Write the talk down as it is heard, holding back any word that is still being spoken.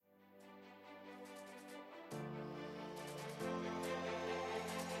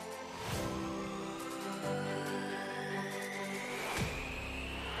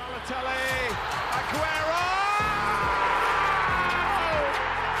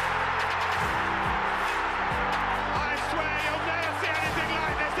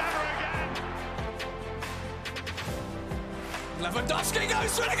Lewandowski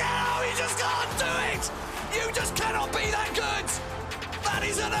goes for it again. Oh, he just can't do it. You just cannot be that good. That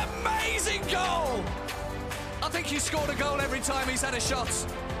is an amazing goal. I think he's scored a goal every time he's had a shot.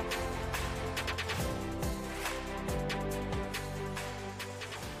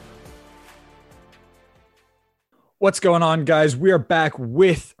 What's going on, guys? We are back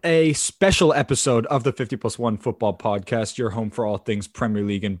with a special episode of the 50+1 Football Podcast, your home for all things Premier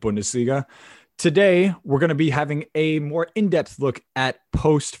League and Bundesliga. Today, we're going to be having a more in-depth look at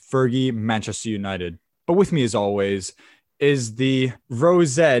post-Fergie Manchester United. But with me, as always, is the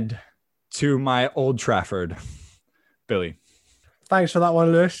Rosed to my Old Trafford, Billy. Thanks for that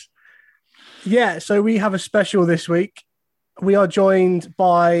one, Lewis. Yeah, so we have a special this week. We are joined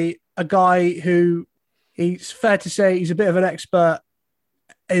by a guy who, it's fair to say, he's a bit of an expert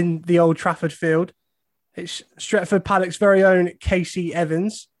in the Old Trafford field. It's Stretford Paddock's very own Casey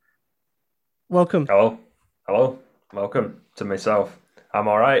Evans. Welcome. Hello. Welcome to myself. I'm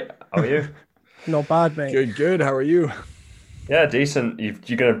all right. How are you? Not bad, mate. Good. How are you? Yeah, decent.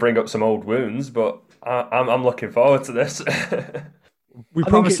 You're going to bring up some old wounds, but I'm looking forward to this. We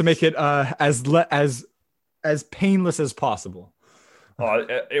promise to make it as painless as possible. Oh,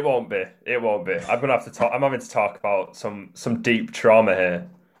 it won't be. It won't be. I'm gonna have to talk. I'm having to talk about some deep trauma here.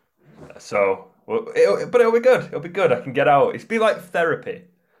 So, it'll be good. It'll be good. I can get out. It's be like therapy,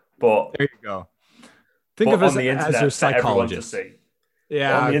 but there you go. Think of us as your psychologist.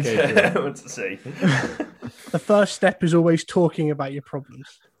 Yeah, on the internet, everyone to see. The first step is always talking about your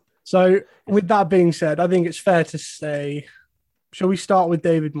problems. So, with that being said, I think it's fair to say, shall we start with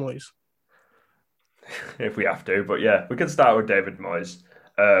David Moyes? If we have to, but yeah, we can start with David Moyes.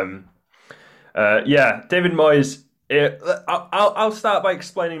 David Moyes. I'll start by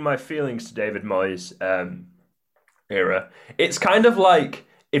explaining my feelings to David Moyes era. It's kind of like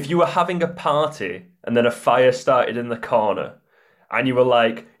if you were having a party and then a fire started in the corner, and you were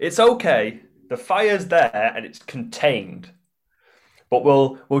like, "It's okay, the fire's there and it's contained, but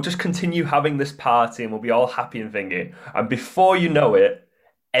we'll just continue having this party and we'll be all happy and thingy." And before you know it,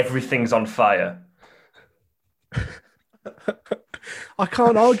 everything's on fire. I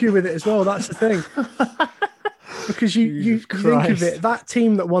can't argue with it as well. That's the thing. Because you think of it, that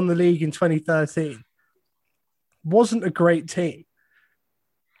team that won the league in 2013 wasn't a great team.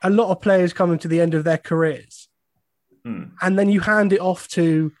 A lot of players coming to the end of their careers. And then you hand it off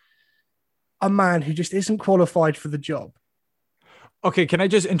to a man who just isn't qualified for the job. Okay, can I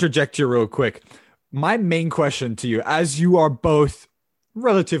just interject here real quick? My main question to you, as you are both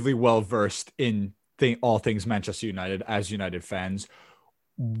relatively well-versed in all things Manchester United as United fans,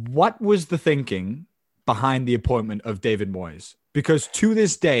 what was the thinking behind the appointment of David Moyes? Because to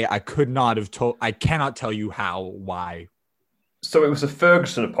this day, I cannot tell you why. So it was a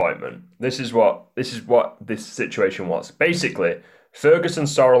Ferguson appointment. This is what this situation was. Basically, Ferguson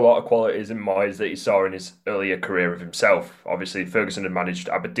saw a lot of qualities in Moyes that he saw in his earlier career of himself. Obviously, Ferguson had managed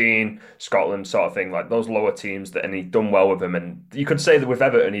Aberdeen, Scotland, sort of thing, like those lower teams, and he'd done well with them. And you could say that with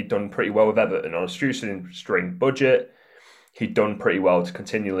Everton, he'd done pretty well with Everton on a shoestring budget. He'd done pretty well to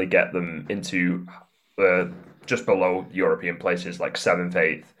continually get them into just below European places like 7th,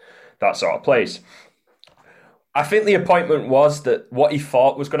 8th, that sort of place. I think the appointment was that what he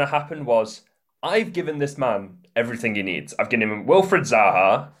thought was going to happen was, I've given this man everything he needs. I've given him Wilfried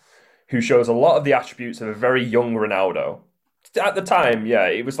Zaha, who shows a lot of the attributes of a very young Ronaldo. At the time, yeah,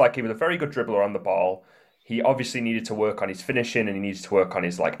 it was like he was a very good dribbler on the ball. He obviously needed to work on his finishing and he needs to work on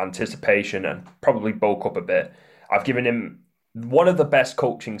his anticipation and probably bulk up a bit. I've given him one of the best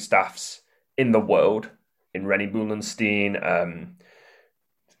coaching staffs in the world in Rennie Meulenstein.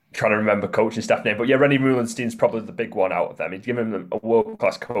 Trying to remember coaching staff name, but yeah, Rennie Meulenstein's probably the big one out of them. He's given them a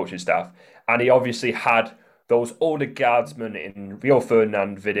world-class coaching staff, and he obviously had those older guardsmen in Rio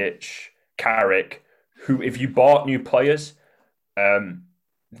Ferdinand, Vidic, Carrick, who, if you bought new players,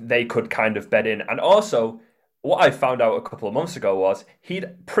 they could kind of bed in. And also, what I found out a couple of months ago was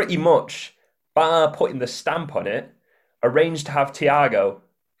he'd pretty much, bar putting the stamp on it, arranged to have Thiago,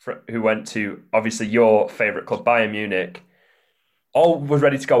 who went to, obviously, your favourite club, Bayern Munich, all was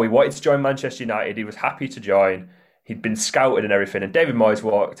ready to go. He wanted to join Manchester United. He was happy to join. He'd been scouted and everything. And David Moyes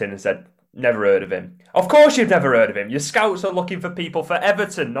walked in and said, "Never heard of him." Of course you've never heard of him. Your scouts are looking for people for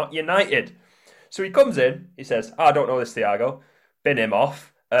Everton, not United. So he comes in. He says, "I don't know this Thiago." Bin him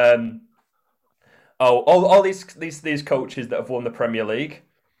off. All these coaches that have won the Premier League.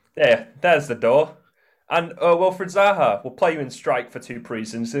 There's the door. And Wilfried Zaha will play you in strike for 2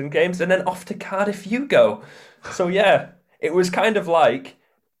 pre-season games and then off to Cardiff you go. So yeah. It was kind of like,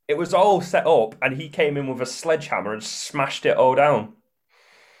 it was all set up and he came in with a sledgehammer and smashed it all down.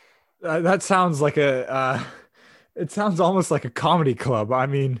 That sounds like it sounds almost like a comedy club. I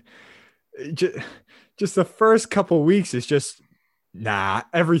mean, just the first couple of weeks is just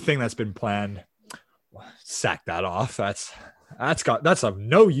everything that's been planned, sack that off. That's of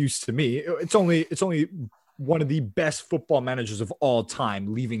no use to me. It's only one of the best football managers of all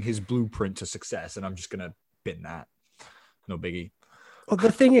time leaving his blueprint to success, and I'm just gonna bin that. No biggie. Well,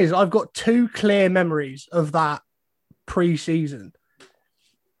 the thing is, I've got two clear memories of that pre-season.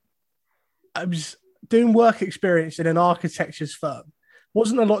 I was doing work experience in an architecture's firm.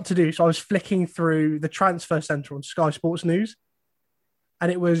 Wasn't a lot to do, so I was flicking through the transfer centre on Sky Sports News,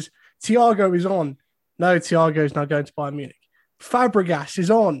 and it was Thiago is on. No, Thiago is now going to Bayern Munich. Fabregas is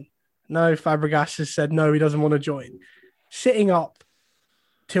on. No, Fabregas has said no, he doesn't want to join. Sitting up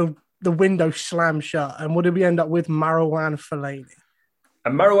till the window slammed shut, and what did we end up with? Marouane Fellaini.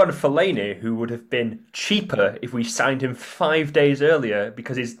 And Marouane Fellaini, who would have been cheaper if we signed him 5 days earlier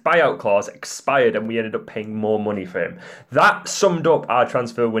because his buyout clause expired and we ended up paying more money for him. That summed up our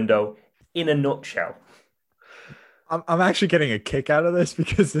transfer window in a nutshell. I'm actually getting a kick out of this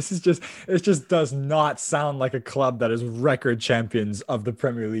because it just does not sound like a club that is record champions of the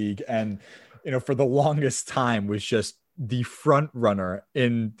Premier League. And, for the longest time was just the front runner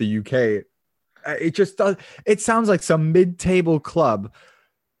in the UK. It just does. It sounds like some mid-table club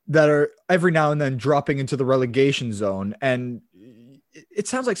that are every now and then dropping into the relegation zone. And it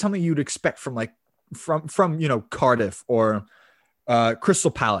sounds like something you'd expect from Cardiff or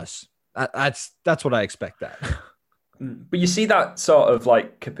Crystal Palace. That's what I expect that. But you see that sort of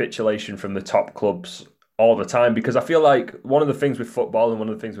like capitulation from the top clubs all the time, because I feel like one of the things with football and one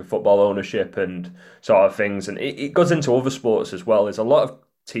of the things with football ownership and sort of things, and it goes into other sports as well, is a lot of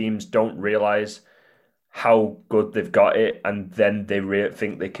teams don't realise how good they've got it, and then they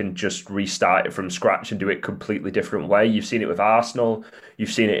think they can just restart it from scratch and do it a completely different way. You've seen it with Arsenal, you've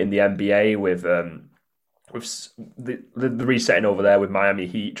seen it in the NBA with the resetting over there with Miami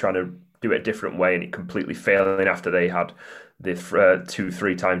Heat trying to do it a different way and it completely failing after they had the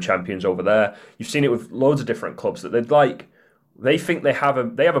 2-3 time champions over there. You've seen it with loads of different clubs that they think they have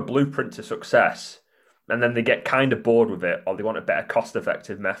a blueprint to success, and then they get kind of bored with it, or they want a better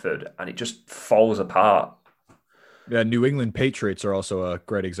cost-effective method, and it just falls apart. Yeah, New England Patriots are also a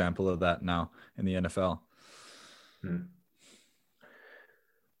great example of that now in the NFL.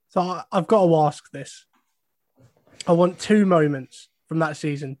 So I've got to ask this. I want two moments from that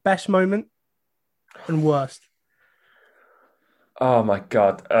season: best moment and worst. Oh my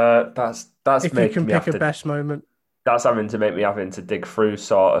God, that's if you can pick a best moment. That's having to dig through,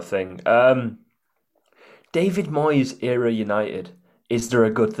 sort of thing. David Moyes era United. Is there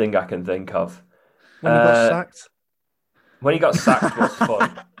a good thing I can think of? When he got sacked. When he got sacked was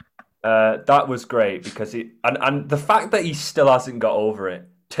fun. That was great because and the fact that he still hasn't got over it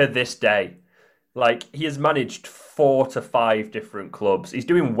to this day. Like, he has managed 4 to 5 different clubs. He's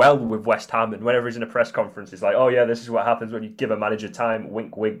doing well with West Ham, and whenever he's in a press conference, he's like, oh yeah, this is what happens when you give a manager time.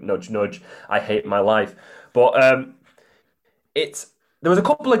 Wink, wink, nudge, nudge. I hate my life. But there was a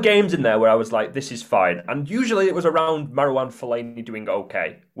couple of games in there where I was like, this is fine. And usually it was around Marouane Fellaini doing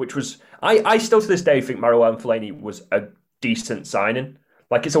okay, which was, I still to this day think Marouane Fellaini was a decent signing.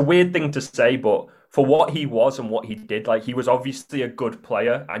 Like, it's a weird thing to say, but for what he was and what he did, like, he was obviously a good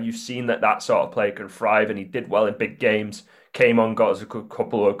player, and you've seen that sort of player can thrive, and he did well in big games, came on, got us a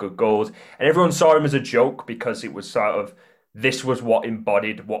couple of good goals, and everyone saw him as a joke because it was sort of, this was what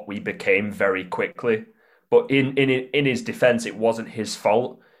embodied what we became very quickly. But in his defence, it wasn't his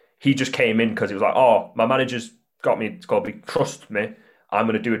fault. He just came in because he was like, oh, my manager's got me, trust me, I'm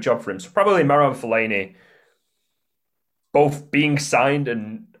going to do a job for him. So probably Marouane Fellaini, both being signed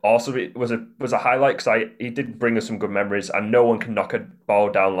and also it was a highlight because he did bring us some good memories, and no one can knock a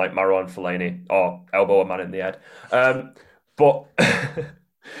ball down like Marouane Fellaini or elbow a man in the head. But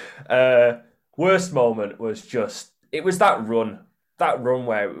worst moment was just, it was that run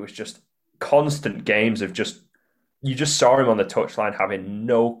where it was just constant games of you just saw him on the touchline having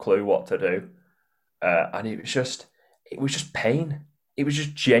no clue what to do, and it was just pain. It was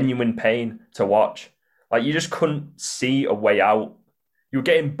just genuine pain to watch. Like, you just couldn't see a way out. You were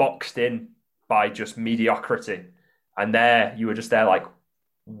getting boxed in by just mediocrity. And you were just there like,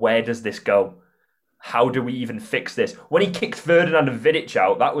 where does this go? How do we even fix this? When he kicked Ferdinand and Vidic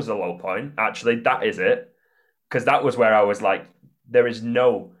out, that was a low point. Actually, that is it. Because that was where I was like, you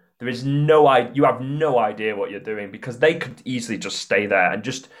have no idea what you're doing, because they could easily just stay there and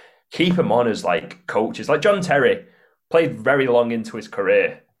just keep him on as like coaches. Like, John Terry played very long into his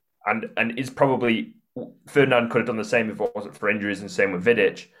career and is probably, Ferdinand could have done the same if it wasn't for injuries, and same with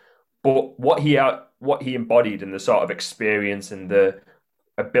Vidic. But what he embodied and the sort of experience and the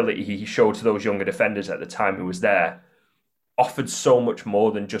ability he showed to those younger defenders at the time who was there offered so much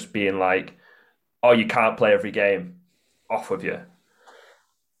more than just being like, oh, you can't play every game, off with you.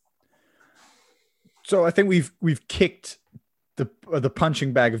 So I think we've kicked the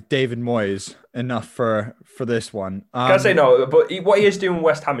punching bag of David Moyes enough for this one. Can I say no? But what he is doing in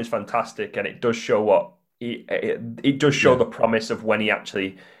West Ham is fantastic, and it does show it does show the promise of when he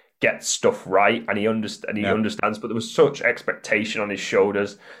actually gets stuff right, and he understands. But there was such expectation on his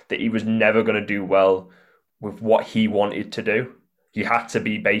shoulders that he was never going to do well with what he wanted to do. You had to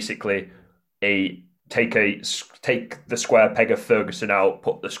be basically take the square peg of Ferguson out,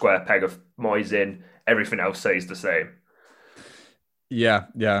 put the square peg of Moyes in. Everything else stays the same. Yeah,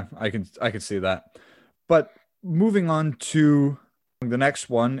 I can see that. But moving on to the next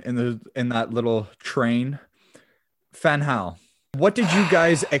one in that little train, Van Gaal. What did you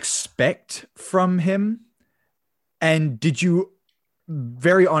guys expect from him? And did you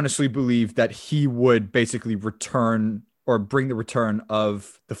very honestly believe that he would basically return or bring the return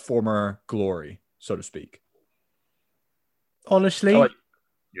of the former glory, so to speak? Honestly, I'll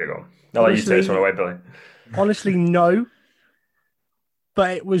let you take this one away, Billy. Honestly, no.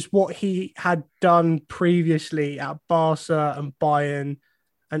 But it was what he had done previously at Barca and Bayern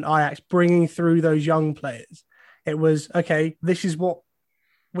and Ajax, bringing through those young players. It was, okay, this is what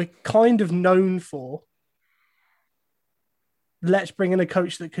we're kind of known for. Let's bring in a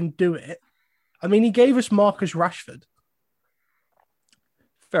coach that can do it. I mean, he gave us Marcus Rashford.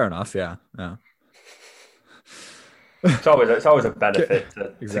 Fair enough, yeah. It's always a benefit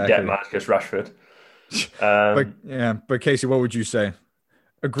to get Marcus Rashford. But Casey, what would you say?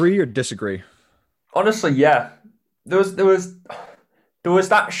 Agree or disagree? Honestly, yeah. There was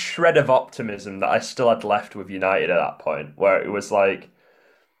that shred of optimism that I still had left with United at that point, where it was like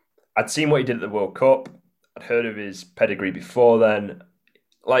I'd seen what he did at the World Cup. I'd heard of his pedigree before then.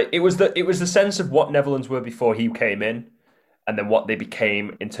 Like it was the sense of what Netherlands were before he came in, and then what they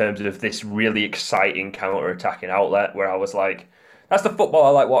became in terms of this really exciting counter-attacking outlet, where I was like, that's the football I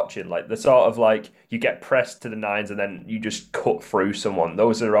like watching. Like the sort of like you get pressed to the nines and then you just cut through someone.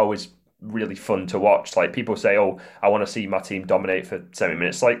 Those are always really fun to watch. Like people say, oh, I want to see my team dominate for 70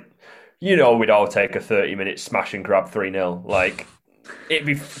 minutes. Like, we'd all take a 30-minute smash and grab 3-0. Like it'd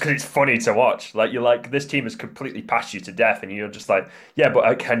be because it's funny to watch. Like you're like, this team has completely passed you to death, and you're just like, yeah,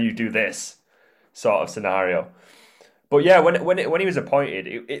 but can you do this sort of scenario? But yeah, when he was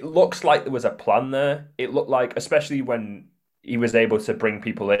appointed, it looks like there was a plan there. It looked like, especially when he was able to bring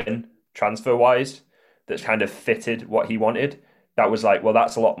people in transfer-wise that kind of fitted what he wanted. That was like, well,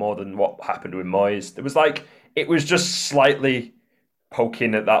 that's a lot more than what happened with Moyes. It was just slightly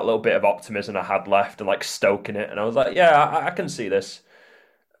poking at that little bit of optimism I had left and like stoking it. And I was like, yeah, I can see this.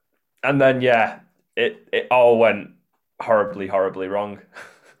 And then, yeah, it all went horribly, horribly wrong.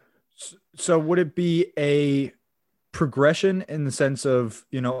 So would it be a progression in the sense of,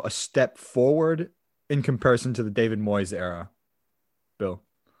 a step forward in comparison to the David Moyes era, Bill?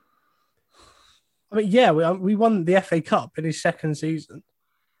 I mean, yeah, we won the FA Cup in his second season.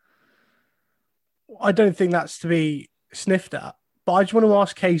 I don't think that's to be sniffed at. But I just want to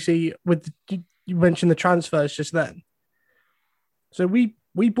ask Casey, you mentioned the transfers just then. So we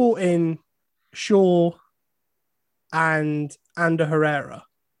bought in Shaw and Ander Herrera.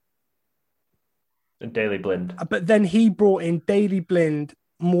 And Daley Blind. But then he brought in Daley Blind,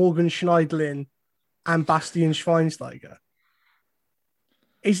 Morgan Schneiderlin, and Bastian Schweinsteiger.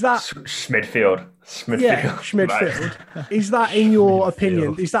 Is that Schmidfield? Yeah, Schmidfield. Is that, in your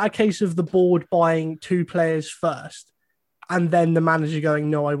opinion, is that a case of the board buying two players first, and then the manager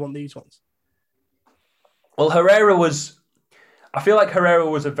going, "No, I want these ones"? Well, I feel like Herrera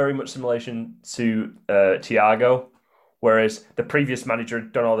was a very much simulation to Thiago, whereas the previous manager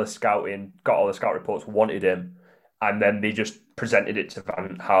had done all the scouting, got all the scout reports, wanted him, and then they just presented it to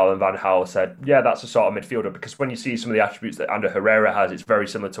Van Gaal, and Van Gaal said, yeah, that's a sort of midfielder. Because when you see some of the attributes that Ander Herrera has, it's very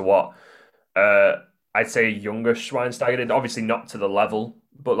similar to what I'd say younger Schweinsteiger did. Obviously not to the level,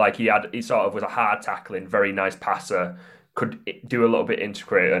 but like he sort of was a hard tackling, very nice passer, could do a little bit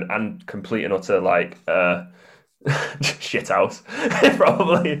integrated and complete and utter like shit house,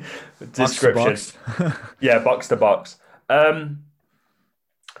 probably description. Box to box. Yeah, box to box.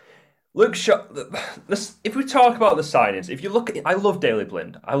 Luke Shaw, if we talk about the signings, if you look at, I love Daley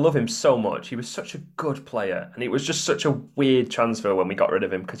Blind. I love him so much. He was such a good player, and it was just such a weird transfer when we got rid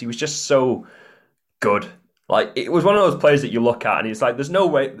of him because he was just so good. Like, it was one of those players that you look at and it's like, there's no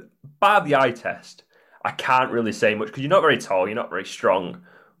way, bar the eye test, I can't really say much because you're not very tall, you're not very strong,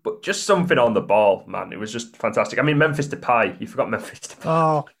 but just something on the ball, man. It was just fantastic. I mean, Memphis Depay. You forgot Memphis Depay.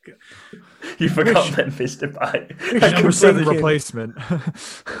 Oh, You forgot Memphis Depay. Number 7 replacement.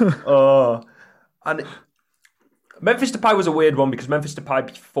 And Memphis Depay was a weird one because Memphis Depay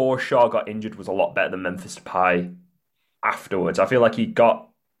before Shaw got injured was a lot better than Memphis Depay afterwards. I feel like he got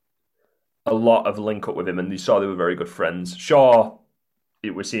a lot of link up with him, and you saw they were very good friends. Shaw,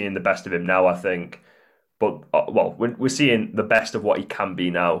 we're seeing the best of him now, I think. But, we're seeing the best of what he can be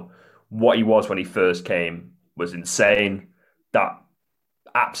now. What he was when he first came was insane. That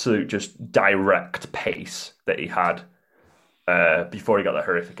absolute just direct pace that he had before he got that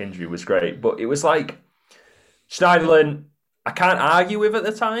horrific injury was great. But it was like, Schneiderlin, I can't argue with at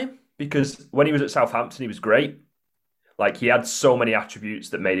the time, because when he was at Southampton, he was great. Like, he had so many attributes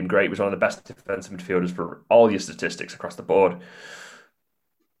that made him great. He was one of the best defensive midfielders for all your statistics across the board.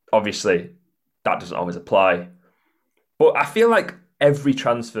 Obviously, that doesn't always apply. But I feel like every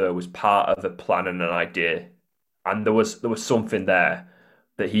transfer was part of a plan and an idea. And there was something there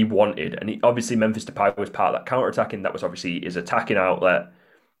that he wanted. And obviously, Memphis Depay was part of that counter-attacking. That was obviously his attacking outlet.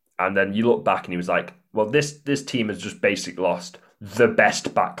 And then you look back and he was like, well, this team has just basically lost the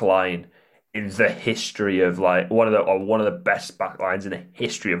best back line in the history of one of the best back lines in the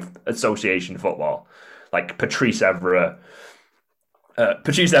history of association football. Like Patrice Evra,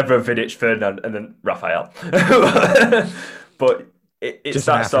 Vidic, Ferdinand, and then Raphael. But it's just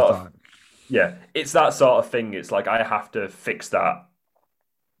that sort of, it's that sort of thing. It's like, I have to fix that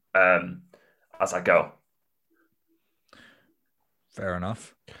as I go. Fair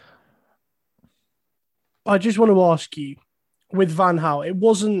enough. I just want to ask you, with Van Gaal, it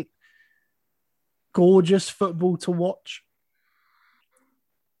wasn't gorgeous football to watch,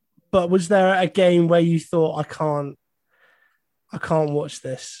 but was there a game where you thought, I can't watch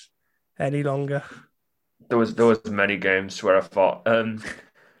this any longer? There was many games where I thought,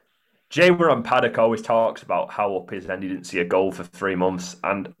 Jay-Moran Paddock always talks about how up his end he didn't see a goal for 3 months,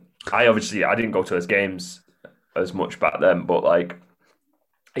 and I didn't go to those games as much back then, but like,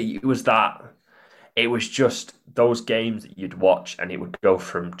 it was just those games that you'd watch, and it would go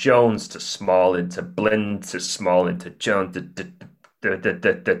from Jones to Smalling to Blind to Smalling to Jones, and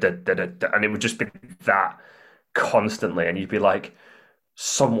it would just be that constantly, and you'd be like,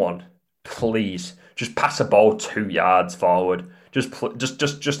 someone, please, just pass a ball 2 yards forward,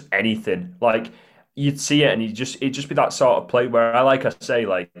 just anything. Like, you'd see it, and it'd just be that sort of play where I say,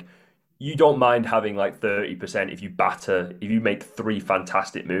 like, you don't mind having like 30% if you make 3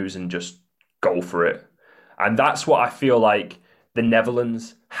 fantastic moves and just go for it. And that's what I feel like the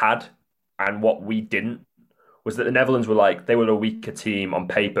Netherlands had, and what we didn't, was that the Netherlands they were a weaker team on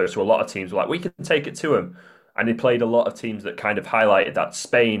paper, so a lot of teams were like, we can take it to them. And they played a lot of teams that kind of highlighted that.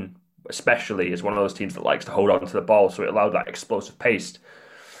 Spain, especially, is one of those teams that likes to hold on to the ball, so it allowed that explosive pace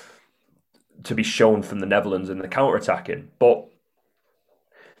to be shown from the Netherlands in the counter-attacking. But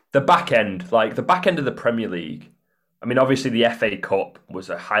the back end of the Premier League, I mean, obviously the FA Cup was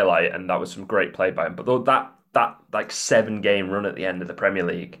a highlight, and that was some great play by him. But though that 7-game run at the end of the Premier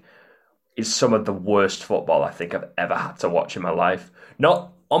League is some of the worst football I think I've ever had to watch in my life.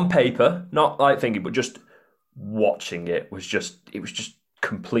 Not on paper, not like thinking, but just watching it was just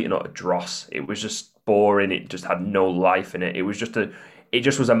complete and utter dross. It was just boring. It just had no life in it. It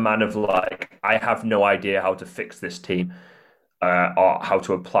just was a man of like, I have no idea how to fix this team or how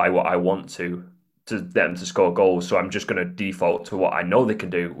to apply what I want to them to score goals. So I'm just going to default to what I know they can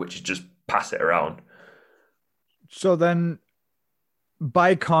do, which is just pass it around. So then,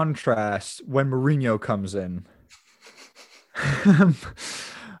 by contrast, when Mourinho comes in,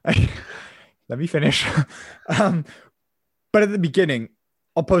 let me finish. But at the beginning,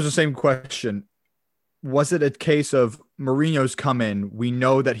 I'll pose the same question. Was it a case of Mourinho's come in? We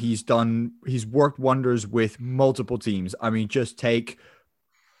know that he's worked wonders with multiple teams. I mean, just take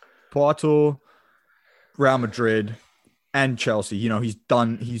Porto, Real Madrid, and Chelsea. You know,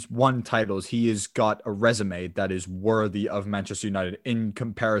 he's won titles. He has got a resume that is worthy of Manchester United in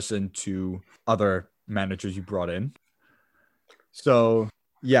comparison to other managers you brought in. So,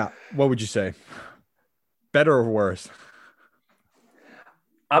 yeah, what would you say? Better or worse?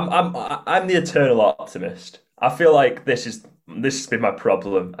 I'm the eternal optimist. I feel like this has been my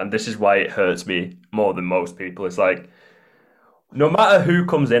problem, and this is why it hurts me more than most people. It's like, no matter who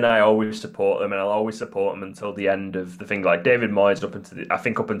comes in, I always support them, and I'll always support them until the end of the thing. Like David Moyes, up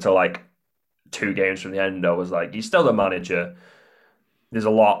until like 2 games from the end, I was like, he's still the manager. There's a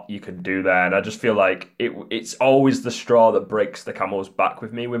lot you can do there, and I just feel like it's always the straw that breaks the camel's back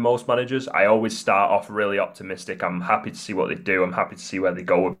with me with most managers. I always start off really optimistic. I'm happy to see what they do. I'm happy to see where they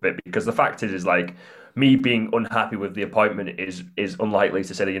go with it, because the fact is like, me being unhappy with the appointment is unlikely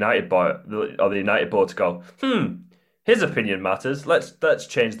to say the United board or the United board to go, his opinion matters. Let's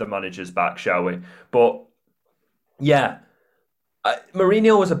change the managers back, shall we? But yeah,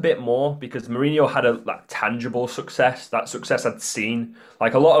 Mourinho was a bit more because Mourinho had a tangible success. That success I'd seen.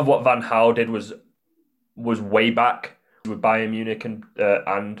 Like a lot of what Van Gaal did was way back with Bayern Munich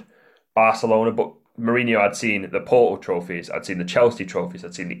and Barcelona, but Mourinho, I'd seen the Porto trophies, I'd seen the Chelsea trophies,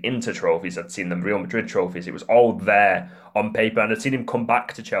 I'd seen the Inter trophies, I'd seen the Real Madrid trophies. It was all there on paper, and I'd seen him come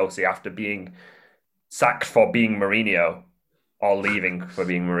back to Chelsea after being sacked for being Mourinho or leaving for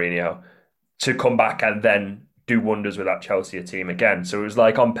being Mourinho to come back and then do wonders with that Chelsea team again. So it was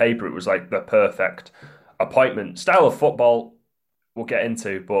like on paper, it was like the perfect appointment. Style of football we'll get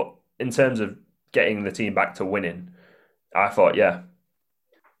into, but in terms of getting the team back to winning, I thought, yeah.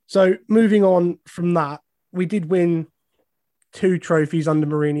 So moving on from that, we did win 2 trophies under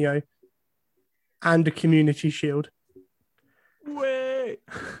Mourinho and a Community Shield. Way.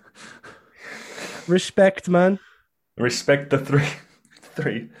 Respect, man. Respect the three.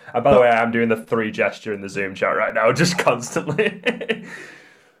 And by the way, I'm doing the 3 gesture in the Zoom chat right now, just constantly.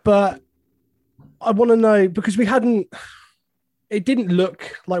 But I want to know, because it didn't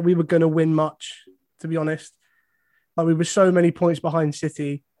look like we were going to win much, to be honest. Like we were so many points behind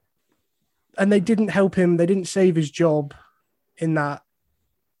City. And they didn't help him. They didn't save his job in that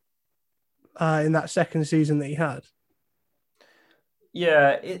second season that he had.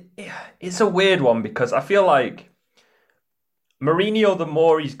 Yeah, it's a weird one because I feel like Mourinho, the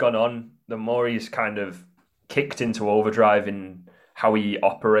more he's gone on, the more he's kind of kicked into overdrive in how he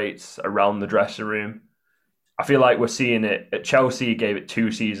operates around the dressing room. I feel like we're seeing it at Chelsea. He gave it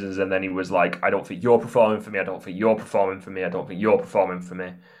 2 seasons and then he was like, I don't think you're performing for me. I don't think you're performing for me. I don't think you're performing for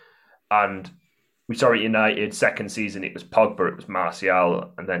me. And we saw it United, second season, it was Pogba, it was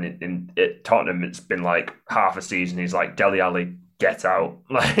Martial. And then in Tottenham, it's been like half a season. He's like, Dele Alli, get out.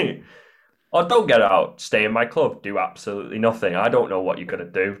 Like, oh, don't get out. Stay in my club. Do absolutely nothing. I don't know what you're going to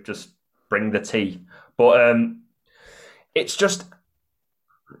do. Just bring the tea. But it's just,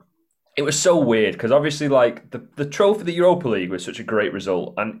 it was so weird because obviously like the trophy, the Europa League was such a great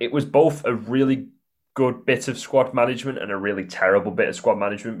result. And it was both a really good bit of squad management and a really terrible bit of squad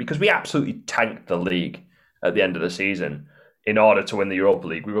management because we absolutely tanked the league at the end of the season in order to win the Europa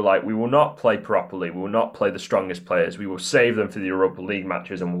League. We were like, we will not play properly. We will not play the strongest players. We will save them for the Europa League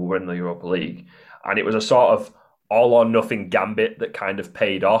matches and we'll win the Europa League. And it was a sort of all or nothing gambit that kind of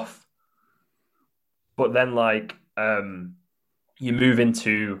paid off. But then like you move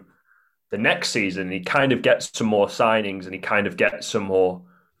into the next season and he kind of gets some more signings and he kind of gets some more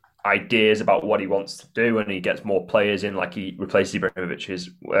ideas about what he wants to do, and he gets more players in, like he replaces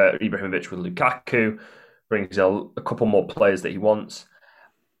Ibrahimovic with Lukaku, brings a couple more players that he wants,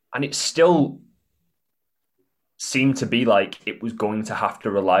 and it still seemed to be like it was going to have to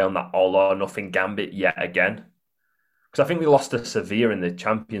rely on that all or nothing gambit yet again. Because I think we lost to Sevilla in the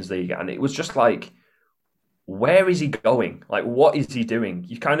Champions League, and it was just like, where is he going? Like, what is he doing?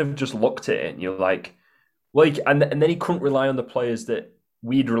 You kind of just looked at it and you're like, and then he couldn't rely on the players that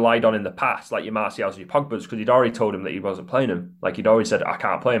we'd relied on in the past, like your Martials and your Pogbas, because he'd already told him that he wasn't playing him. Like he'd already said, I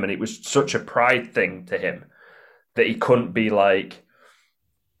can't play him. And it was such a pride thing to him that he couldn't be like,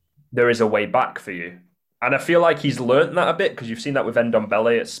 there is a way back for you. And I feel like he's learnt that a bit because you've seen that with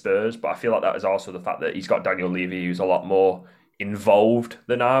Ndombele at Spurs, but I feel like that is also the fact that he's got Daniel Levy, who's a lot more involved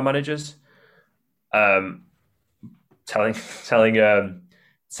than our managers. Saying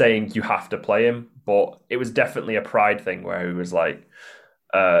you have to play him, but it was definitely a pride thing where he was like,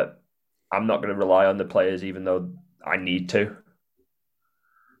 I'm not going to rely on the players even though I need to.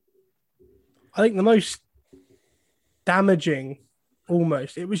 I think the most damaging,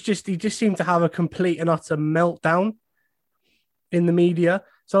 almost, it was just, he just seemed to have a complete and utter meltdown in the media.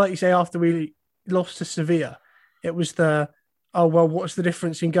 So like you say, after we lost to Sevilla, it was oh, well, what's the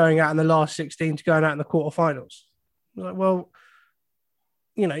difference in going out in the last 16 to going out in the quarterfinals? Like, well,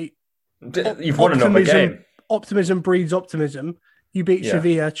 you know, you've won another game. Optimism breeds optimism. You beat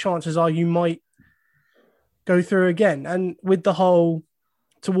Sevilla, chances are you might go through again. And with the whole,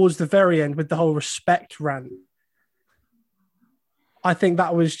 towards the very end, with the whole respect rant, I think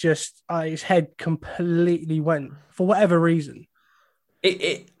that was just, his head completely went, for whatever reason.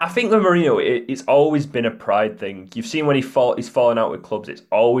 I think with Mourinho, it's always been a pride thing. You've seen when he's fallen out with clubs, it's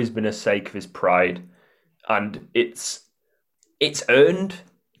always been a sake of his pride. And it's earned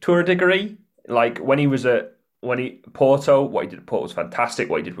to a degree. Like when he was Porto, what he did at Porto was fantastic.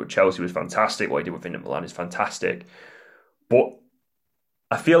 What he did with Chelsea was fantastic. What he did with Inter Milan is fantastic. But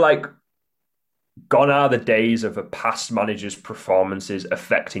I feel like gone are the days of a past manager's performances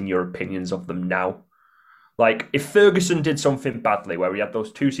affecting your opinions of them now. Like, if Ferguson did something badly, where he had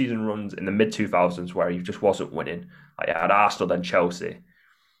those 2-season runs in the mid-2000s where he just wasn't winning, like at Arsenal, then Chelsea,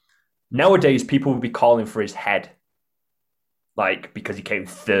 nowadays people would be calling for his head, like, because he came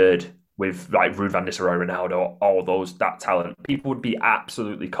third with, like, Ruud van Nistelrooy, Ronaldo, all that talent. People would be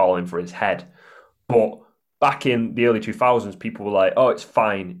absolutely calling for his head. But back in the early 2000s, people were like, oh, it's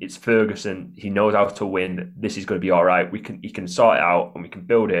fine. It's Ferguson. He knows how to win. This is going to be all right. He can sort it out and we can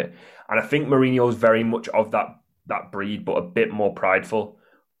build it. And I think Mourinho is very much of that breed, but a bit more prideful.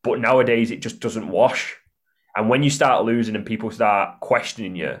 But nowadays, it just doesn't wash. And when you start losing and people start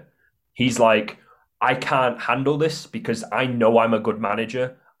questioning you, he's like, I can't handle this because I know I'm a good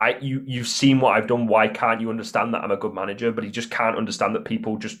manager. You've seen what I've done. Why can't you understand that I'm a good manager? But he just can't understand that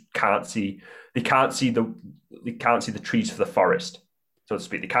people just can't see. They can't see the trees for the forest, so to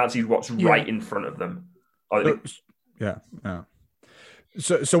speak. They can't see what's right in front of them. Yeah.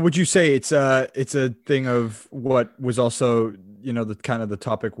 So would you say it's a thing of what was also, you know, the kind of the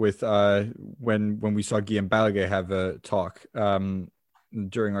topic with when we saw Guillaume Balaguer have a talk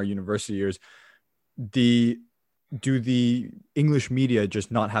during our university years, do the English media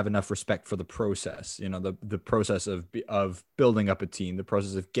just not have enough respect for the process? You know, the process of building up a team, the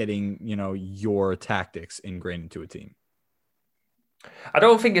process of getting, you know, your tactics ingrained into a team.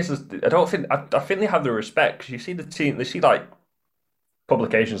 I think they have the respect, because you see the team. They see like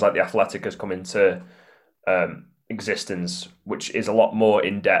publications like The Athletic has come into existence, which is a lot more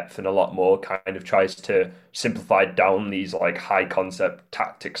in depth and a lot more kind of tries to simplify down these like high concept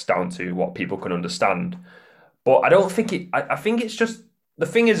tactics down to what people can understand. But I don't think it. I think it's just the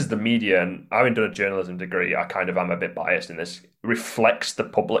thing is the media, and having done a journalism degree, I kind of am a bit biased in this. Reflects the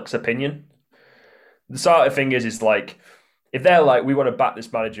public's opinion. The sort of thing is like, if they're like, we want to back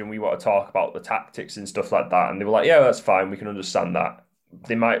this manager and we want to talk about the tactics and stuff like that, and they were like, yeah, that's fine, we can understand that.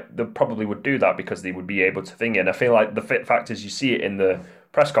 They probably would do that because they would be able to think it. And I feel like the fact is, you see it in the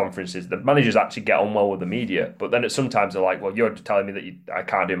press conferences, the managers actually get on well with the media, but then sometimes they're like, well, you're telling me that I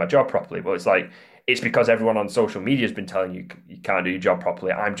can't do my job properly. But it's like, it's because everyone on social media has been telling you you can't do your job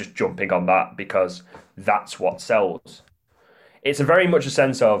properly. I'm just jumping on that because that's what sells. It's a very much a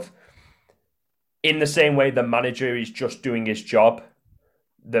sense of, in the same way the manager is just doing his job,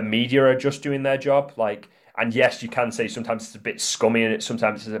 the media are just doing their job. Like, and yes, you can say sometimes it's a bit scummy and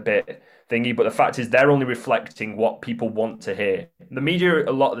sometimes it's a bit thingy, but the fact is they're only reflecting what people want to hear. The media,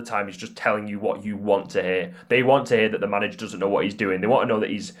 a lot of the time, is just telling you what you want to hear. They want to hear that the manager doesn't know what he's doing. They want to know that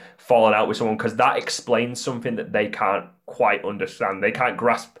he's fallen out with someone, because that explains something that they can't quite understand. They can't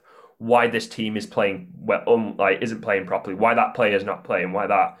grasp why this team is playing well, isn't playing properly, why that player is not playing, why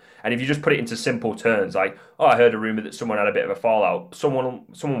that. And if you just put it into simple terms, like, oh, I heard a rumor that someone had a bit of a fallout, someone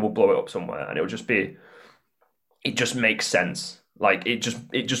will blow it up somewhere, and it just makes sense. Like, it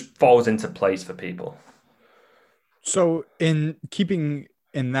just falls into place for people. So, in keeping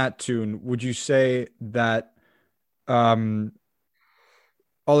in that tune, would you say that Ole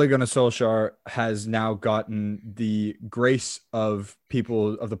Gunnar Solskjaer has now gotten the grace of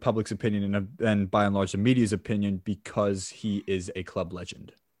people, of the public's opinion, and by and large the media's opinion, because he is a club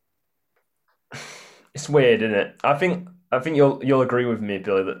legend? It's weird, isn't it? I think you'll agree with me,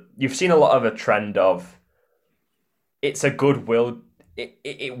 Billy, that you've seen a lot of a trend of, it's a goodwill.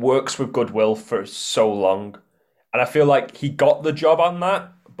 It works with goodwill for so long. And I feel like he got the job on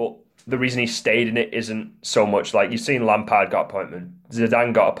that, but the reason he stayed in it isn't so much like, you've seen Lampard got appointed,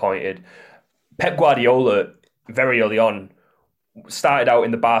 Zidane got appointed. Pep Guardiola, very early on, started out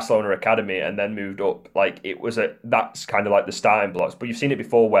in the Barcelona academy and then moved up. Like, that's kind of like the starting blocks. But you've seen it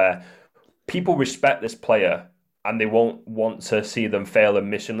before where people respect this player and they won't want to see them fail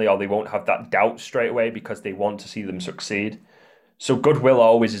admissionally, or they won't have that doubt straight away because they want to see them succeed. So goodwill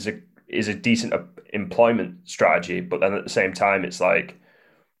always is a decent employment strategy, but then at the same time, it's like,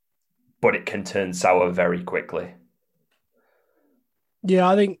 but it can turn sour very quickly. Yeah,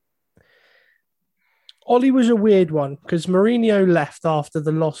 I think Ollie was a weird one, because Mourinho left after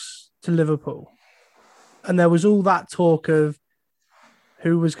the loss to Liverpool, and there was all that talk of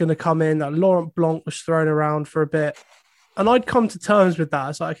who was going to come in. That Laurent Blanc was thrown around for a bit. And I'd come to terms with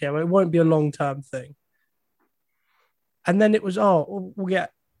that. It's like, okay, well, it won't be a long-term thing. And then it was, we'll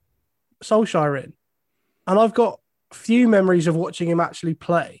get Solskjaer in. And I've got few memories of watching him actually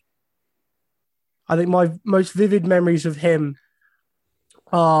play. I think my most vivid memories of him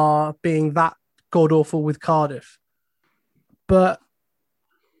are being that god-awful with Cardiff. But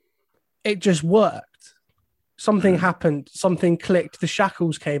it just worked. Something happened, something clicked, the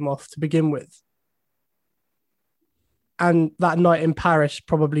shackles came off to begin with. And that night in Paris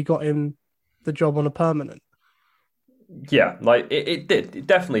probably got him the job on a permanent. Yeah, like it did. It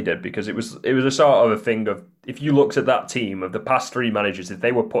definitely did, because it was a sort of a thing of, if you looked at that team of the past three managers, if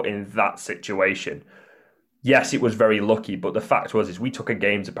they were put in that situation, yes, it was very lucky, but the fact was is we took a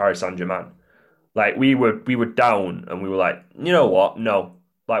game to Paris Saint-Germain. Like we were down and we were like, you know what? No.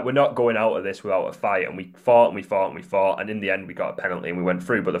 Like we're not going out of this without a fight, and we fought and we fought and we fought, and in the end we got a penalty and we went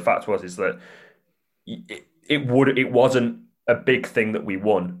through. But the fact was is that it wasn't a big thing that we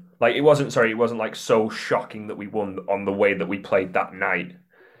won. Like it wasn't like so shocking that we won on the way that we played that night.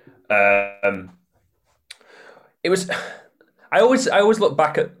 It was. I always look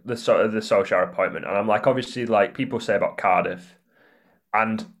back at the sort of the Solskjaer appointment, and I'm like, obviously, like people say about Cardiff,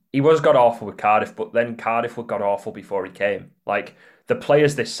 and he was god awful with Cardiff, but then Cardiff were god awful before he came. Like the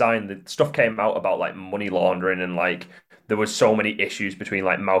players they signed, the stuff came out about like money laundering, and like there was so many issues between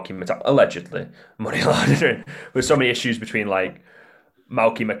like Malky allegedly money laundering. There was so many issues between like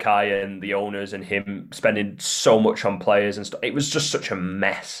Malky Mackay and the owners, and him spending so much on players and stuff. It was just such a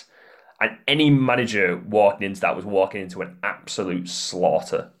mess. And any manager walking into that was walking into an absolute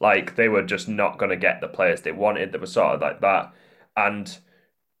slaughter. Like they were just not going to get the players they wanted. That was sort of like that, and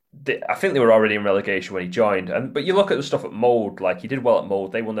I think they were already in relegation when he joined. But you look at the stuff at Mold, like he did well at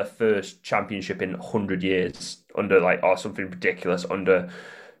Mold. They won their first championship in 100 years under like or something ridiculous under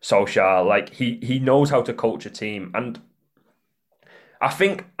Solskjaer. Like he knows how to coach a team, and I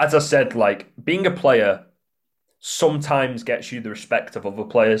think, as I said, like being a player sometimes gets you the respect of other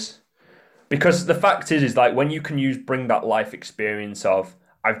players. Because the fact is like when you can bring that life experience of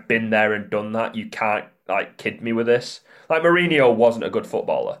I've been there and done that, you can't like kid me with this. Like Mourinho wasn't a good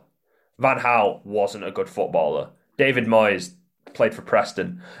footballer. Van Gaal wasn't a good footballer. David Moyes played for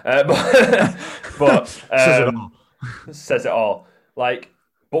Preston, but says it all. Like,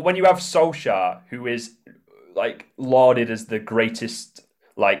 but when you have Solskjaer, who is like lauded as the greatest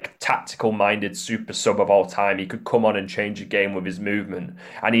like tactical minded super sub of all time, he could come on and change a game with his movement,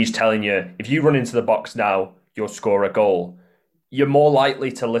 and he's telling you if you run into the box now you'll score a goal, you're more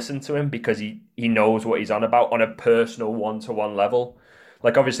likely to listen to him because he knows what he's on about on a personal one-to-one level.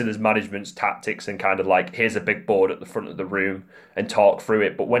 Like obviously there's management's tactics and kind of like here's a big board at the front of the room and talk through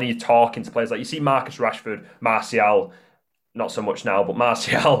it, but when you're talking to players, like you see Marcus Rashford, Martial, not so much now, but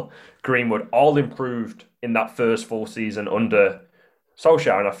Martial, Greenwood all improved in that first full season under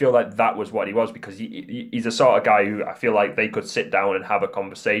Solskjaer, and I feel like that was what he was, because he's a sort of guy who I feel like they could sit down and have a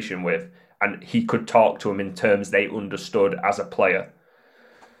conversation with, and he could talk to him in terms they understood as a player.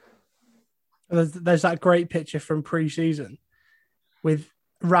 There's that great picture from pre-season with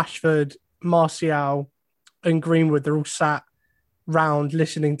Rashford, Martial, and Greenwood. They're all sat round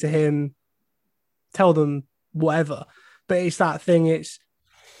listening to him tell them whatever. But it's that thing, it's...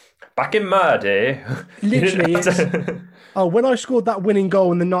 Back in my day... Literally, it's... Oh, when I scored that winning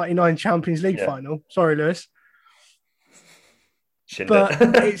goal in the 99 Champions League final. Sorry, Lewis. But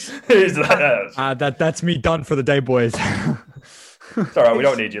it's that's me done for the day, boys. It's all right. We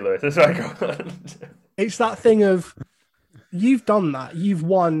don't need you, Lewis. It's all right. It's that thing of you've done that. You've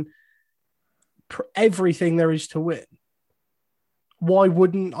won everything there is to win. Why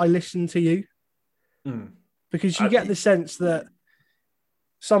wouldn't I listen to you? Because you get the sense that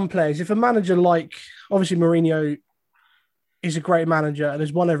some players, if a manager like obviously Mourinho is a great manager and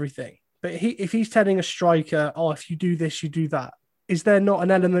has won everything, but if he's telling a striker, oh, if you do this, you do that, is there not an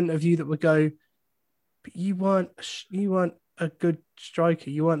element of you that would go, but you weren't a good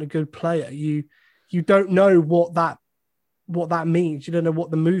striker, you weren't a good player, you don't know what that means, you don't know what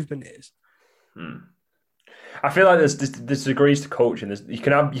the movement is. I feel like there's degrees to coaching. You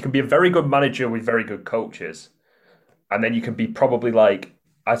can be a very good manager with very good coaches, and then you can be probably like,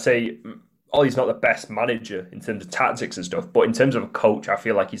 I'd say Ollie's not the best manager in terms of tactics and stuff, but in terms of a coach, I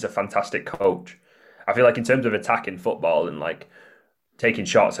feel like he's a fantastic coach. I feel like in terms of attacking football and like taking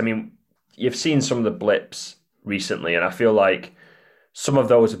shots, I mean, you've seen some of the blips recently, and I feel like some of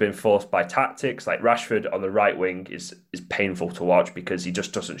those have been forced by tactics. Like Rashford on the right wing is painful to watch because he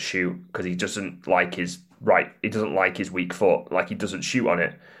just doesn't shoot, because he doesn't like his weak foot, like he doesn't shoot on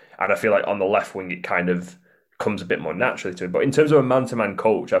it. And I feel like on the left wing it kind of comes a bit more naturally to him. But in terms of a man-to-man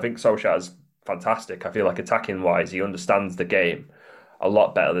coach, I think Solskjaer's fantastic. I feel like attacking-wise, he understands the game a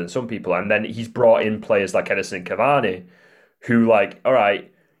lot better than some people. And then he's brought in players like Edinson Cavani, who like, all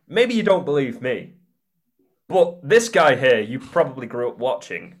right, maybe you don't believe me, but this guy here, you probably grew up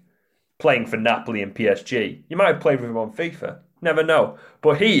watching, playing for Napoli and PSG. You might have played with him on FIFA. Never know.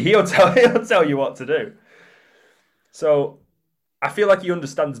 But he'll tell you what to do. So I feel like he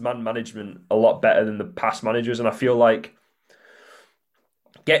understands man management a lot better than the past managers, and I feel like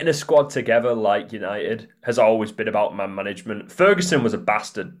getting a squad together like United has always been about man management. Ferguson was a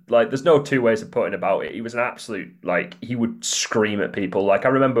bastard. Like, there's no two ways of putting about it. He was an absolute, like, he would scream at people. Like, I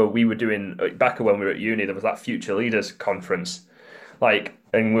remember we were doing, back when we were at uni, there was that Future Leaders conference. Like,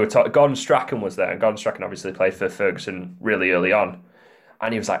 and we were talking, Gordon Strachan was there, and Gordon Strachan obviously played for Ferguson really early on.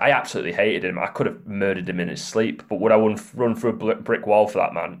 And he was like, I absolutely hated him. I could have murdered him in his sleep, but would I run through a brick wall for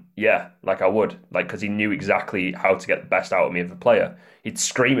that man? Yeah, like I would. Like, because he knew exactly how to get the best out of me as a player. He'd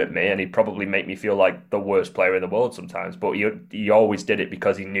scream at me and he'd probably make me feel like the worst player in the world sometimes. But he always did it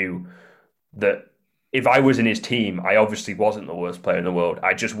because he knew that if I was in his team, I obviously wasn't the worst player in the world.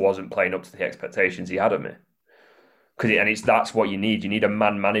 I just wasn't playing up to the expectations he had of me. That's what you need. You need a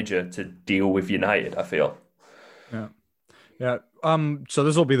man manager to deal with United, I feel. Yeah. Yeah. So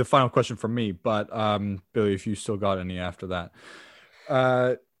this will be the final question from me, but Billy, if you still got any after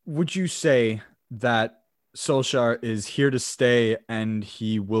that, would you say that Solskjaer is here to stay and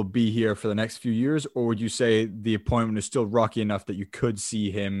he will be here for the next few years, or would you say the appointment is still rocky enough that you could see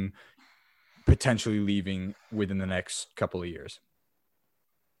him potentially leaving within the next couple of years?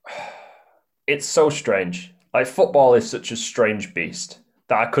 It's so strange. Like, football is such a strange beast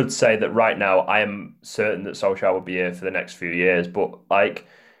that I could say that right now I am certain that Solskjaer will be here for the next few years. But like,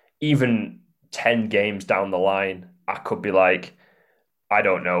 even 10 games down the line, I could be like, I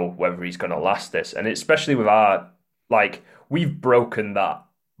don't know whether he's going to last this. And especially with we've broken that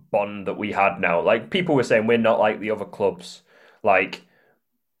bond that we had now. Like, people were saying we're not like the other clubs. Like,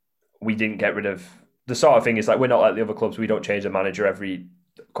 we didn't get rid of the sort of thing is like, we're not like the other clubs. We don't change the manager every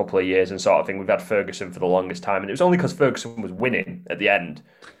couple of years and sort of thing. We've had Ferguson for the longest time, and it was only because Ferguson was winning at the end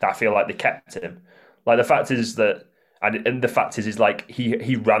that I feel like they kept him. Like, the fact is that, and the fact is like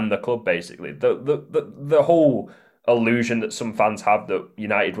he ran the club basically. The whole illusion that some fans have that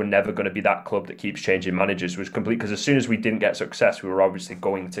United were never going to be that club that keeps changing managers was complete, because as soon as we didn't get success, we were obviously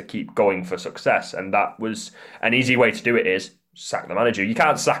going to keep going for success, and that was an easy way to do it is sack the manager. You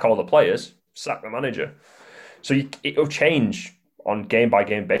can't sack all the players, sack the manager. So it'll change on game by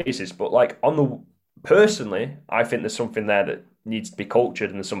game basis, but like personally, I think there's something there that needs to be cultured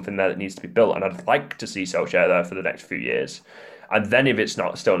and there's something there that needs to be built, and I'd like to see Solskjaer there for the next few years. And then if it's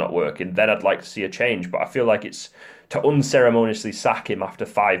still not working, then I'd like to see a change. But I feel like it's to unceremoniously sack him after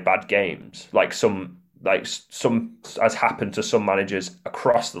 5 bad games, like some has happened to some managers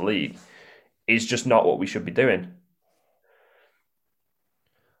across the league, is just not what we should be doing.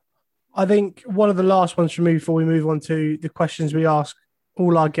 I think one of the last ones for me before we move on to the questions we ask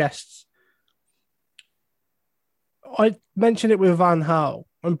all our guests. I mentioned it with Van Gaal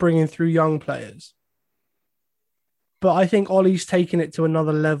and bringing through young players. But I think Ollie's taken it to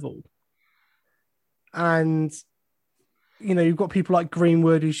another level. And, you know, you've got people like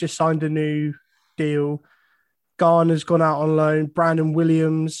Greenwood, who's just signed a new deal. Garner's gone out on loan. Brandon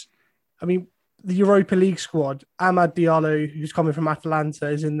Williams. I mean, the Europa League squad, Amad Diallo, who's coming from Atalanta,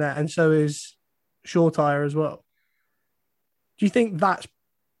 is in there, and so is Shortire as well. Do you think that's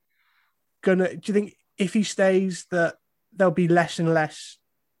do you think if he stays that there'll be less and less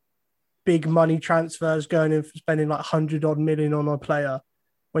big money transfers going in for spending like 100 odd million on a player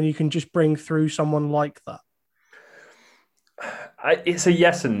when you can just bring through someone like that? It's a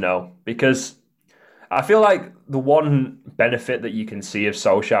yes and no, because I feel like the one benefit that you can see of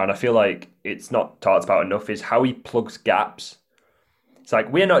Solskjaer, and I feel like it's not talked about enough, is how he plugs gaps. It's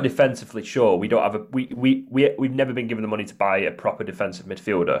like, we're not defensively sure. We don't have we've never been given the money to buy a proper defensive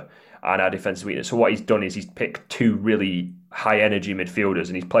midfielder, and our defensive weakness. So what he's done is he's picked 2 really high energy midfielders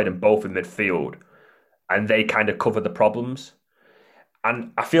and he's played them both in midfield, and they kind of cover the problems.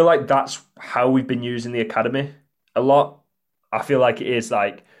 And I feel like that's how we've been using the academy a lot. I feel like it is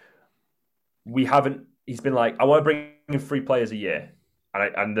like, he's been like, I want to bring in 3 players a year.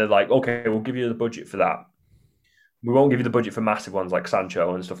 And they're like, okay, we'll give you the budget for that. We won't give you the budget for massive ones like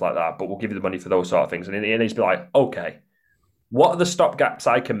Sancho and stuff like that, but we'll give you the money for those sort of things. And in the end, he's been like, okay, what are the stopgaps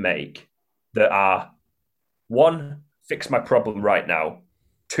I can make that are, 1, fix my problem right now,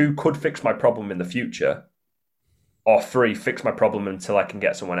 2, could fix my problem in the future, or 3, fix my problem until I can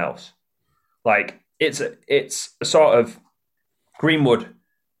get someone else. Like, it's a sort of, Greenwood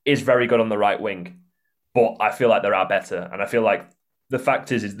is very good on the right wing, but I feel like there are better. And I feel like the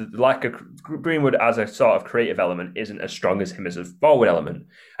fact is that like Greenwood as a sort of creative element isn't as strong as him as a forward element.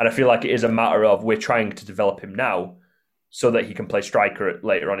 And I feel like it is a matter of we're trying to develop him now so that he can play striker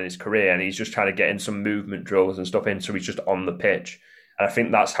later on in his career. And he's just trying to get in some movement drills and stuff in, so he's just on the pitch. And I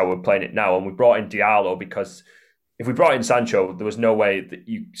think that's how we're playing it now. And we brought in Diallo because if we brought in Sancho, there was no way that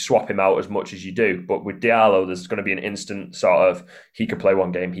you swap him out as much as you do. But with Diallo, there's going to be an instant sort of he can play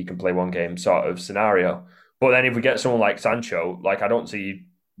one game sort of scenario. But then if we get someone like Sancho, like I don't see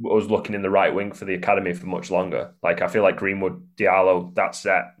us looking in the right wing for the academy for much longer. Like, I feel like Greenwood, Diallo, that's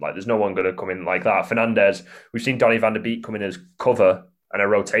set. Like, there's no one going to come in like that. Fernandes, we've seen Donny van der Beek come in as cover and a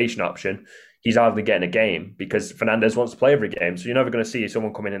rotation option. He's hardly getting a game because Fernandes wants to play every game. So you're never going to see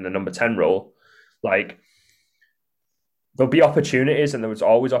someone come in the number 10 role. Like, there'll be opportunities, and there was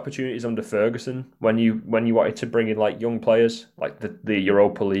always opportunities under Ferguson when you wanted to bring in like young players, like the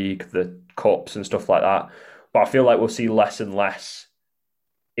Europa League, the cups and stuff like that. But I feel like we'll see less and less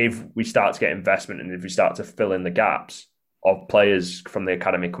if we start to get investment and if we start to fill in the gaps of players from the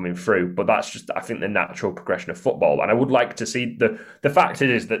academy coming through. But that's just, I think, the natural progression of football. And I would like to see the fact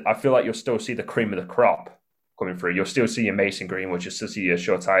is that I feel like you'll still see the cream of the crop coming through. You'll still see your Mason Greenwood, you'll still see your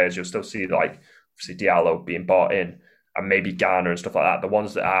Shortires, you'll still see like obviously Diallo being bought in, and maybe Garner and stuff like that. The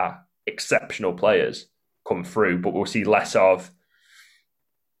ones that are exceptional players come through, but we'll see less of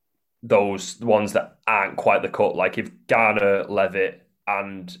those ones that aren't quite the cut. Like if Garner, Levitt,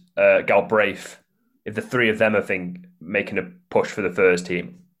 and Galbraith, if the three of them are making a push for the first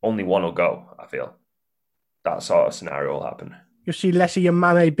team, only one will go, I feel. That sort of scenario will happen. You'll see less of your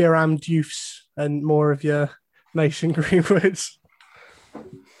Mane, Biram, Dioufs and more of your Mason Greenwoods.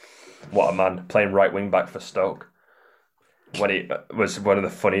 What a man, playing right wing back for Stoke. When he was one of the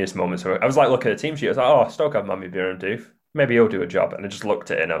funniest moments. I was like, looking at the team sheet, I was like, oh, Stoke have Mane, Biram, Diouf. Maybe he'll do a job. And I just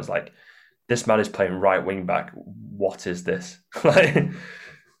looked at it and I was like, this man is playing right wing back. What is this?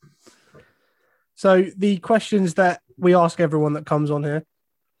 So the questions that we ask everyone that comes on here.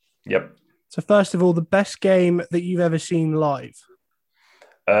 Yep. So first of all, the best game that you've ever seen live?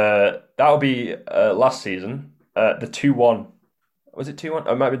 That'll be last season. The 2-1. Was it 2-1?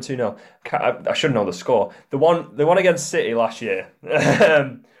 It might have been 2-0. I should know the score. The one against City last year,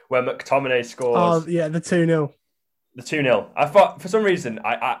 where McTominay scores. Oh, yeah, the 2-0. The 2-0. I thought, for some reason,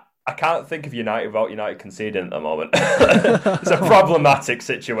 I can't think of United without United conceding at the moment. It's a problematic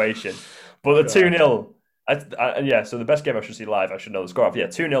situation. But the 2-0, yeah, so the best game I should see live, I should know the score of. Yeah,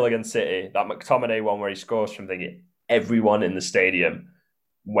 2-0 against City. That McTominay one where he scores from thinking everyone in the stadium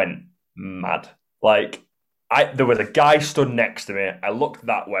went mad. Like, there was a guy stood next to me. I looked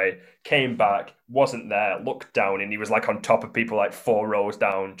that way, came back, wasn't there, looked down, and he was like on top of people like 4 rows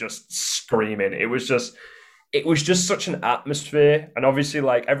down, just screaming. It was just such an atmosphere. And obviously,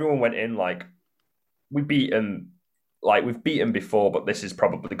 like, everyone went in like, we've beaten before, but this is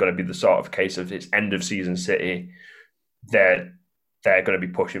probably going to be the sort of case of it's end of season City. They're going to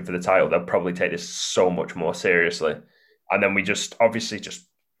be pushing for the title. They'll probably take this so much more seriously. And then we just obviously just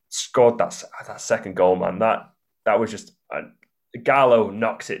scored that second goal, man. That was just Gallo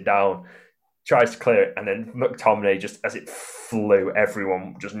knocks it down, tries to clear it, and then McTominay, just as it flew,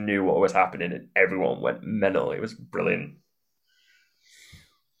 everyone just knew what was happening and everyone went mental. It was brilliant.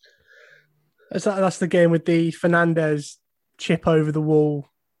 That's the game with the Fernandes chip over the wall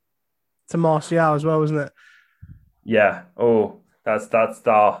to Martial as well, isn't it? Yeah. Oh, that's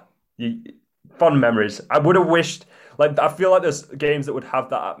fond memories. I would have wished, like, I feel like there's games that would have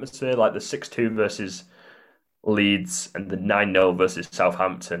that atmosphere, like the 6-2 versus Leeds and the 9-0 versus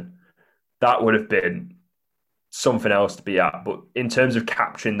Southampton. That would have been something else to be at. But in terms of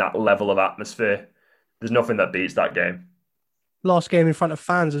capturing that level of atmosphere, there's nothing that beats that game. Last game in front of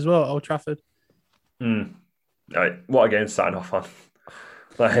fans as well at Old Trafford. Right. What a game to sign off on.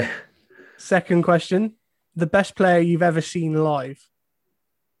 Second question. The best player you've ever seen live?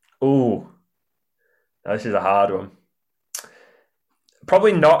 Oh, this is a hard one.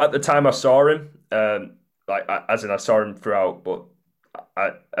 Probably not at the time I saw him. As in I saw him throughout, but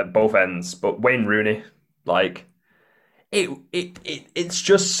at both ends. But Wayne Rooney, like, it's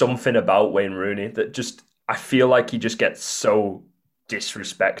just something about Wayne Rooney that just, I feel like he just gets so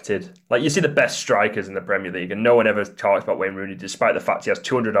disrespected. Like, you see the best strikers in the Premier League and no one ever talks about Wayne Rooney, despite the fact he has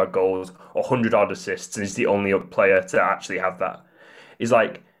 200 odd goals or 100 odd assists and he's the only player to actually have that. He's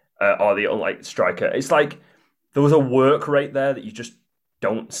like, or the unlike striker. It's like there was a work rate there that you just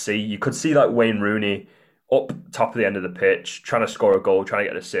don't see. You could see like Wayne Rooney up top of the end of the pitch, trying to score a goal, trying to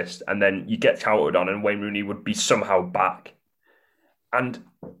get an assist, and then you get countered on and Wayne Rooney would be somehow back. And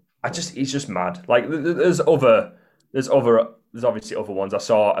he's just mad. Like, there's obviously other ones. I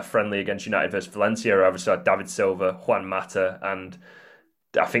saw a friendly against United versus Valencia. I obviously had David Silva, Juan Mata, and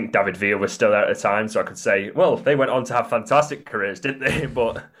I think David Villa was still there at the time. So I could say, well, they went on to have fantastic careers, didn't they?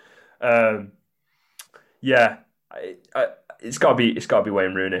 But yeah, it's got to be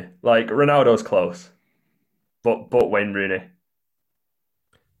Wayne Rooney. Like, Ronaldo's close, but Wayne Rooney.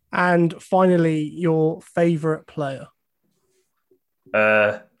 And finally, your favourite player?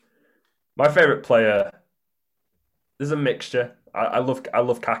 My favourite player. There's a mixture. I love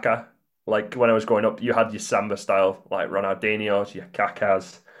Kaká. Like when I was growing up, you had your Samba style, like Ronaldinho's, your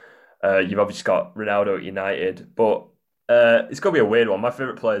Kakas. You've obviously got Ronaldo at United, but it's gonna be a weird one. My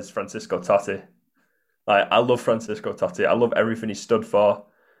favorite player is Francisco Totti. Like I love Francisco Totti. I love everything he stood for.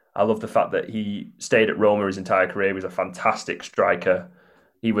 I love the fact that he stayed at Roma his entire career. He was a fantastic striker.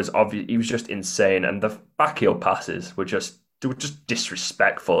 He was just insane, and the backheel passes were just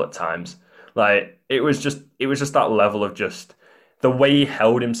disrespectful at times. Like it was just that level of just the way he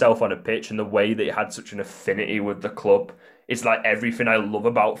held himself on a pitch and the way that he had such an affinity with the club. It's like everything I love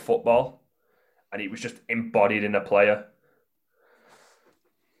about football, and it was just embodied in a player.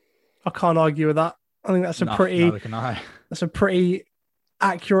 I can't argue with that. I think that's neither can I. That's a pretty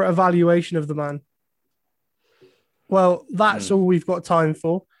accurate evaluation of the man. Well, that's all we've got time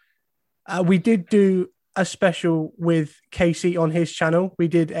for. We did do a special with Casey on his channel. We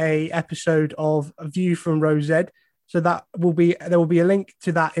did a episode of A View from Row Z. So there will be a link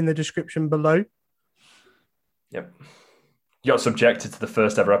to that in the description below. Yep. You got subjected to the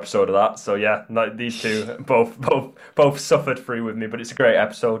first ever episode of that. So yeah, these two both suffered through with me, but it's a great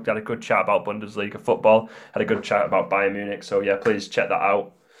episode. Had a good chat about Bundesliga football. Had a good chat about Bayern Munich. So yeah, please check that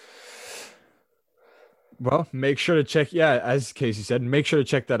out. Well, make sure to check. Yeah, as Casey said, make sure to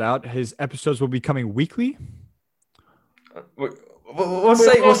check that out. His episodes will be coming weekly. We'll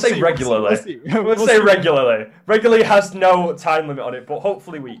say regularly. We'll say regularly. Regularly has no time limit on it, but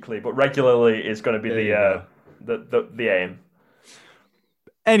hopefully weekly. But regularly is going to be the aim.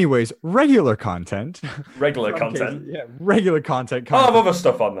 Anyways, regular content. Regular content. Yeah, regular content. I'll have other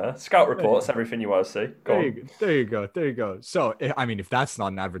stuff on there. Scout reports, everything you want to see. There you go. So, I mean, if that's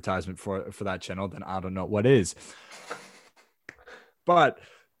not an advertisement for that channel, then I don't know what is. But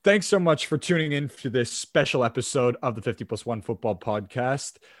thanks so much for tuning in to this special episode of the 50+1 Football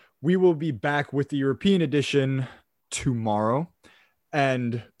Podcast. We will be back with the European edition tomorrow,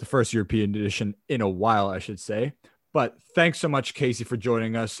 and the first European edition in a while, I should say. But thanks so much, Casey, for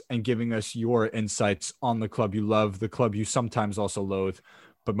joining us and giving us your insights on the club you love, the club you sometimes also loathe,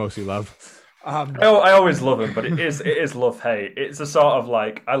 but mostly love. I always love them, but it is love-hate. It's a sort of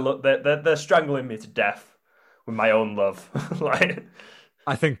like they're strangling me to death with my own love. Like,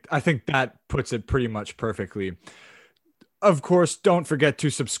 I think that puts it pretty much perfectly. Of course, don't forget to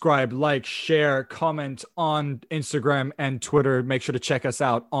subscribe, like, share, comment on Instagram and Twitter. Make sure to check us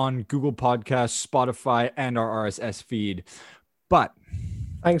out on Google Podcasts, Spotify, and our RSS feed. But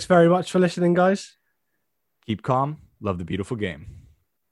thanks very much for listening, guys. Keep calm. Love the beautiful game.